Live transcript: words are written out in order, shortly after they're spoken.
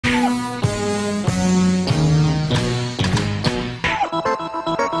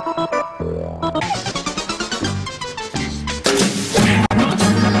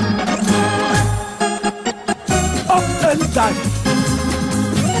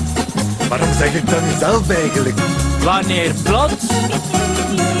Waarom zeg ik dat niet zelf eigenlijk? Wanneer plots...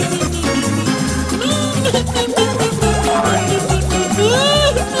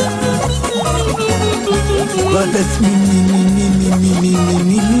 Wat is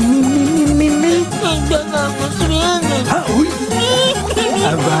Ik ben aan het verdwenen. Ah, oei.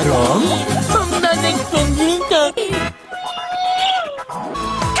 En waarom? Omdat ik verdient heb.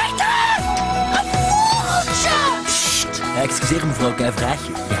 Kijk daar! Een vogeltje! Excuseer mevrouw, kan een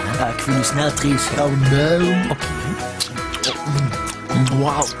vraagje? Ja, ik vind u snel triest. Oh, nee. Oké.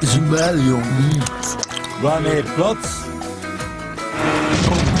 Wauw, smel, jong. Wanneer plots...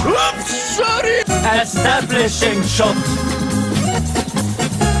 Oeps, sorry. Establishing shot.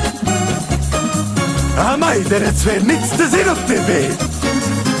 Amai, er is weer niets te zien op tv.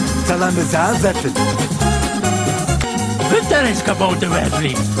 Ik zal hem eens aanzetten. Vertel eens, Kabouter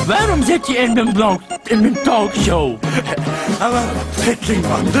Wesley. Waarom zit je in een talkshow? Ah, wel, ik ging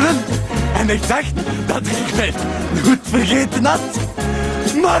wandelen en ik dacht dat ik mijn goed vergeten had.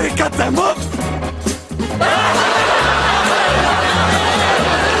 Maar ik had hem op.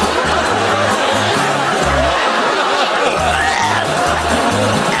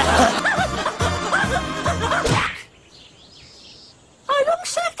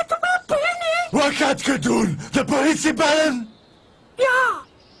 Wat gaat je doen? De politie bellen? Ja!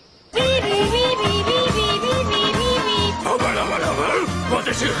 Wat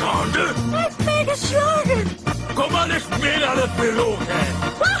is er gaande? Hij heeft mij geslagen! Kom maar eens mee naar het bureau, hè.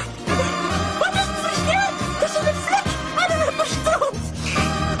 Wacht! Wat is het verschil tussen een vlek en een pistool?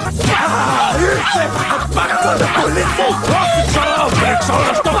 Ah, u bent gepakt door de politie! Wacht, ik zal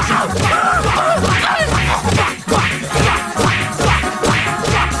er toch zien.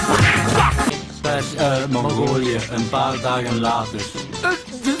 Mongolië, een paar dagen later.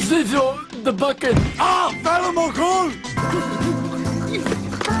 Zo, de bakken. Ah, vuile Mongool!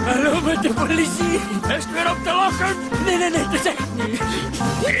 Hallo met de politie. Is het weer op te lachen? Nee, dat is echt niet.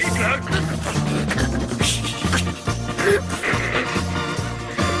 Niet leuk.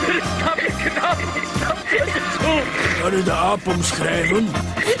 Snap ik nou? Kan u de aap omschrijven?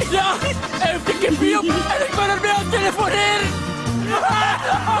 Ja, hij heeft een kipje op en ik ben ermee aan het telefoneren.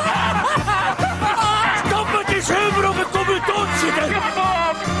 Stop met die zeuver of ik kom u doodschieten.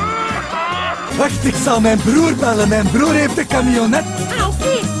 Wacht, ik zal mijn broer bellen. Mijn broer heeft een camionet. Ah,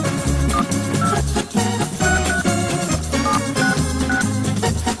 oké.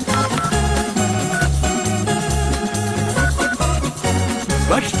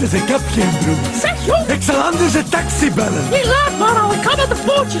 Wacht eens, ik heb geen broer. Zeg, jong! Ik zal anders een taxi bellen. Nee, laat maar al. Ik ga naar de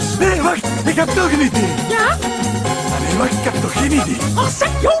pootjes. Nee, wacht, ik heb toch een idee. Ja? Ah, nee, wacht, ik heb toch geen idee. Oh, zeg,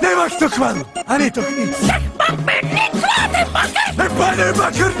 jong! Nee, wacht, toch wel. Ah, nee, toch niet. Zeg, maak mij niet kwaad en bakker! Ik ben een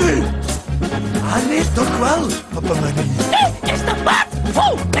bakker nu. Ah, nee, toch wel. Op een manier. Dit is de maat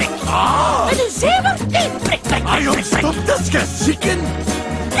vol prik. Ah. En een zever, één prik, prik, Ah, prik, joh, prik, prik. stop, dat is gezieken.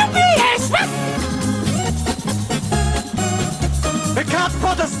 Joepie, hij is weg. Ik ga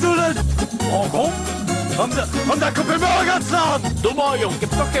paddenstoelen. Waarom? Omdat ik op uw muil ga slaan. Doe maar, jong, ik heb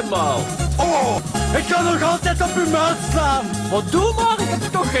toch geen maal. Oh, ik kan nog altijd op uw muil slaan. Wat doe maar, ik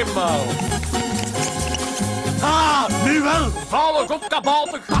heb toch geen maal. Ah, nu wel. Vallen op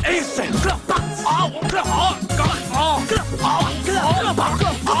kabouter. Eerst een klap. Au,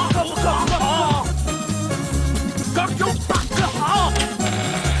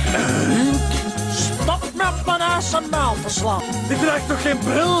 stop met mijn ASML te slaan. Ik draag toch geen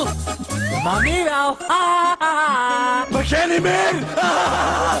bril? Maar nu wel. Maar jij niet meer?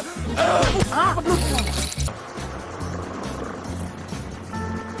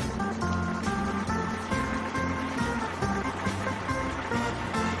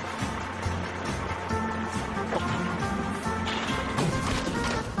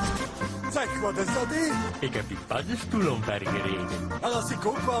 Zeg, wat is dat hier? Ik heb die paddenstoel omvergereden. En als ik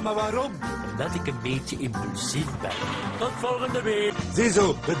ook wel, maar waarom? Omdat ik een beetje impulsief ben. Tot volgende week.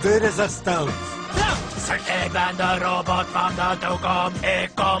 Ziezo, de deur is hersteld. Ik ben de robot van de toekomst.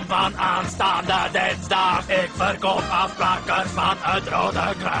 Ik kom van aanstaande dinsdag. Ik verkoop afplakkers van het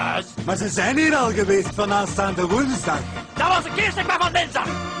Rode Kruis. Maar ze zijn hier al geweest van aanstaande woensdag. Dat was de keer, ik ben van dinsdag.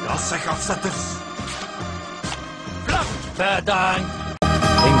 Ja, zeg afzetters. Vlug, bedankt.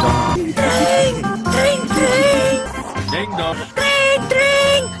 Ding dong. Drink, drink, drink. Ding dong. Drink,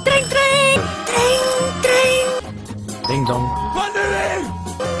 drink, drink, drink. Drink, drink. Ding dong. Wanneer weer?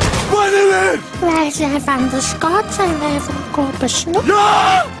 Wanneer weer? Wij zijn van de Scots en wij verkopen snoep.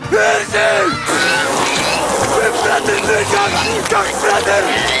 Ja! Hier is hij! We fretten de kakfretter!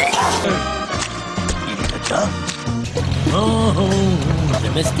 Oh, de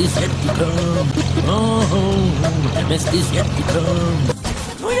mist is yet to come. Oh, de mist is yet to come.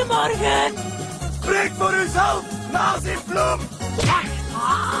 Goedemorgen. Goedemorgen. Spreek voor uzelf, nazi-vloem.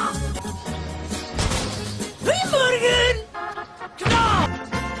 Goedemorgen. Knal.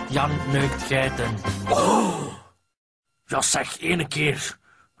 Jan neukt geiten. Ja, zeg, ene keer.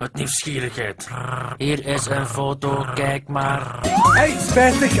 Uit nieuwsgierigheid. Hier is een foto, kijk maar. Hey,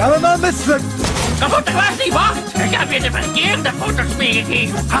 spijtig, allemaal mislukt. Kabouter Wesley, wacht! Ik heb je de verkeerde foto's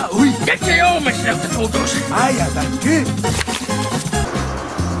meegegeven. Ah, oei. Dit zijn jouw mislukte foto's. Ah ja, dank u.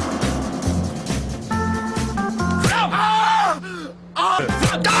 Vrouw!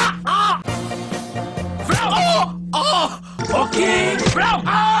 Vrouw! Oké, vrouw!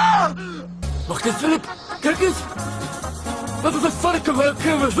 Wacht eens, Philip. Kijk eens. Wat is dat varken? Wat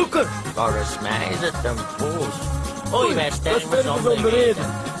kunnen we zoeken? Volgens mij is het een poes. Oei, wij Dat sterven is verder zonder zonder reden.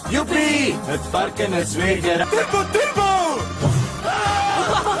 Joepie, het varken is weer geraakt. Turbo, turbo!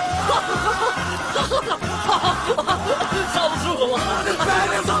 Zal zo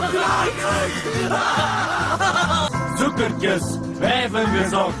Zoekertjes, wijven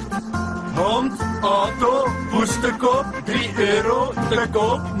gezocht. Hond, auto, poes te koop, 3 euro te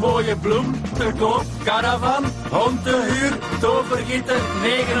koop. Mooie bloem te koop, caravan, hond te huur, tovergieten,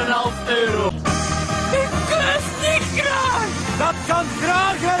 9,5 euro. Ik kus niet graag. Dat kan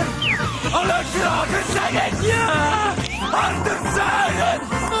grager! Alle gragen zeggen ja! Harder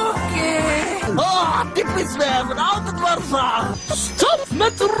zuigen! Typisch wijven, altijd maar zagen. Stop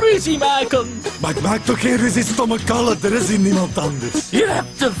met ruzie maken. Maar ik maak toch geen ruzie, stomme kallen, er is hier niemand anders. Je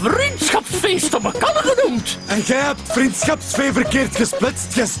hebt de vriendschapsfeest op elkaar genoemd. En jij hebt vriendschapsvee verkeerd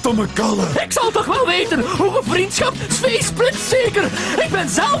gesplitst, jij stomme kallen. Ik zal toch wel weten hoe een vriendschapsfeest splitst zeker. Ik ben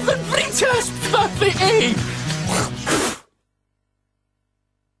zelf een vriendschapsfee.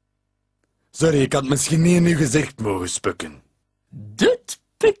 Sorry, ik had misschien niet in uw gezicht mogen spukken. Dit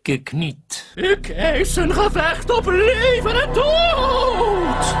pik ik niet. Ik eis een gevecht op leven en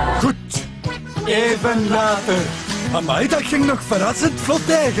dood. Goed, even later. Amai, dat ging nog verrassend vlot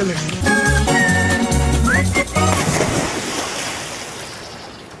eigenlijk.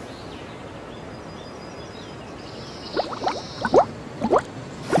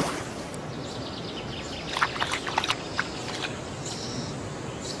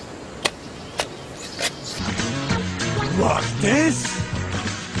 Wacht eens.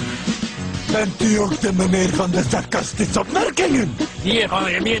 Bent u ook de meneer van de sarcastische opmerkingen? Hier van de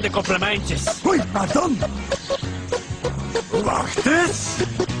gemeende complimentjes. Oei, pardon. Wacht eens.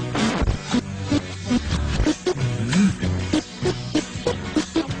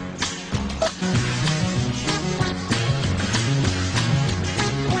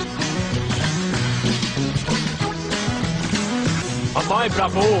 Amai,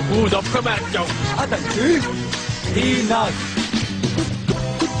 bravo. Goed opgemerkt, jong. Ah, dank u. Hiernaast.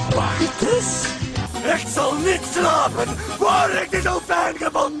 Wacht eens. Ik zal niet slapen voor ik die dolfijn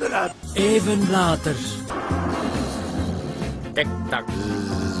gevonden heb. Even later. Tik-tak.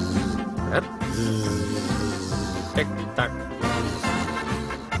 Hup. Tik-tak.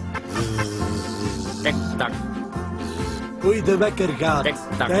 Tik-tak. Oei, de wekker gaat.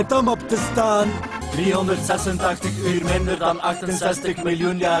 Tik-tak. Tijd om op te staan. 386 uur minder dan 68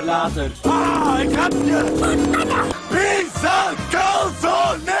 miljoen jaar later. Ah, ik heb je! Pizza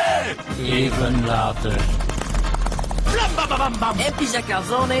calzone! Even later. En pizza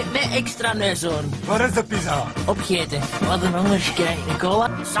calzone met extra neushoorn. Waar is de pizza? Opgeten. Wat een hongers krijg ik, Nicola.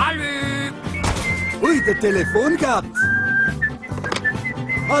 Salut! Oei, de telefoon gaat.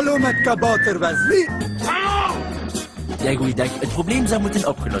 Hallo met Kabouter Wesley. Ja, goeiedag. Het probleem zou moeten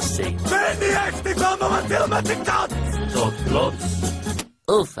opgelost zijn. Ben niet echt, ik ben momenteel met de kat. Tot plots.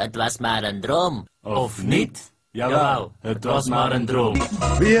 Oef, het was maar een droom. Of niet? Jawel, het was maar een droom.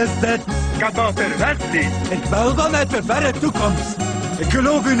 Wie is dit? Kabouter Wesley, Ik bel vanuit de verre toekomst. Ik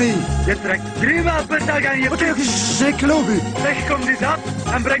geloof u niet. je trekt 3 maal per dag aan je Oké, pik. ik geloof u. Zeg, kom eens af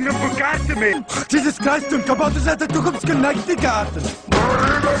en breng me voor kaarten mee. Jesus Christ, een kabouter zet de toekomst connect die kaarten.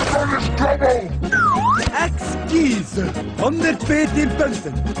 Excuse, 114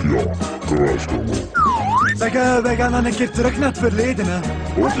 punten. Ja, Zeg, wij gaan dan een keer terug naar het verleden, hè.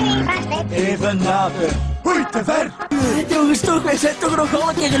 Even later. Oei, te ver. Jongens toch, wij zijn toch nog wel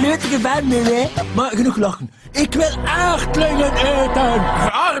een keer geleutige banden, hè? Maar genoeg lachen. Ik wil aardlingen eten.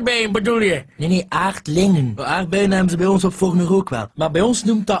 Aardbeien bedoel je? Nee, aardlingen. Aardbeien hebben ze bij ons op Vogner ook wel. Maar bij ons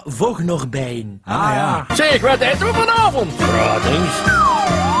noemt dat Vognorbeien. Ah ja. Zeg, wat eten we vanavond? Bratings.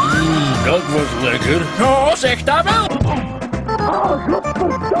 Dat was lekker. Oh, zeg dat wel.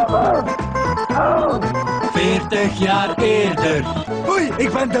 40 jaar eerder. Oei,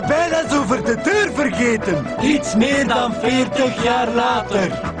 ik ben de bijles over de deur vergeten. Iets meer dan 40 jaar later.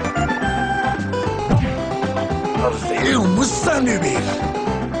 Hoe moest dat nu weer?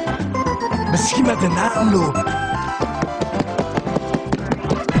 Misschien met een aanloop.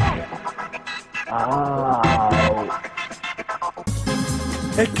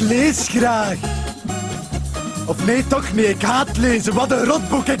 Ik lees graag. Of nee, toch niet. Ik haat lezen. Wat een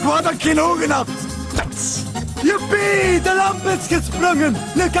rotboek. Ik wou dat ik geen ogen had. Joepie, de lamp is gesprongen.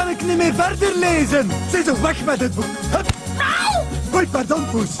 Nu kan ik niet meer verder lezen. Zit toch weg met het boek. Hup. Oei, pardon,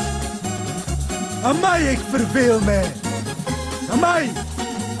 poes. Amai, ik verveel mij. Amai.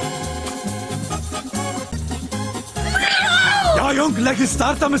 Ja, jong, leg je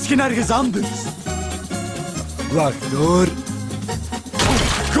staart dan misschien ergens anders. Wacht hoor.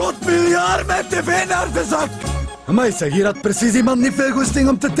 God, miljard met tv naar de zak. Amai, zeg, hier had precies iemand niet veel goesting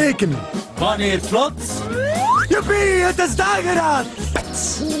om te tekenen. Wanneer plots? Joepie, het is dageraad.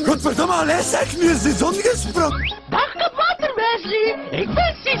 Godverdomme, allee, zeg, nu is de zon gesprongen. Dag, Kabouter Wesley. Ik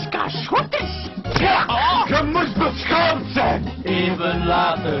ben Siska Schotters. Je moet beschaamd zijn. Even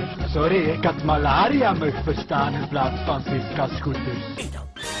later. Sorry, ik had malaria-mug verstaan in plaats van Siska Scooters.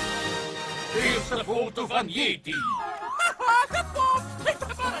 Eerste foto van Yeti. Ik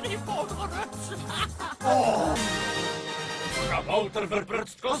ben maar een hypoterus. Kabouter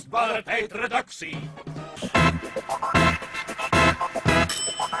verprutst kostbare tijd redactie.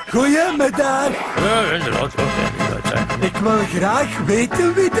 Goeiemiddag. Inderdaad, Ik wil graag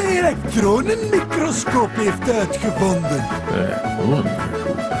weten wie de elektronenmicroscoop heeft uitgevonden.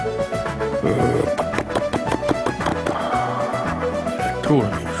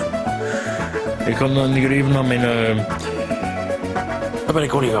 Ik kan dan hier even naar mijn... Dat ben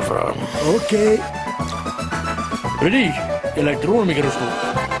ik ook niet gaan vragen. Oké. Rudy, elektronenmicroscoop.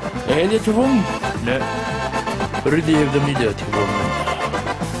 Heb jij dit gevonden? Nee. Rudy heeft hem niet uitgevonden.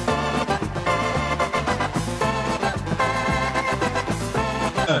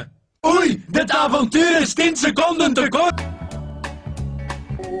 Oei, dit avontuur is 10 seconden te kort.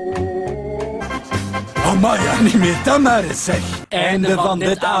 Amai, ja, niet meer dan maar eens, zeg. Einde van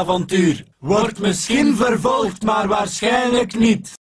dit avontuur. Wordt misschien vervolgd, maar waarschijnlijk niet.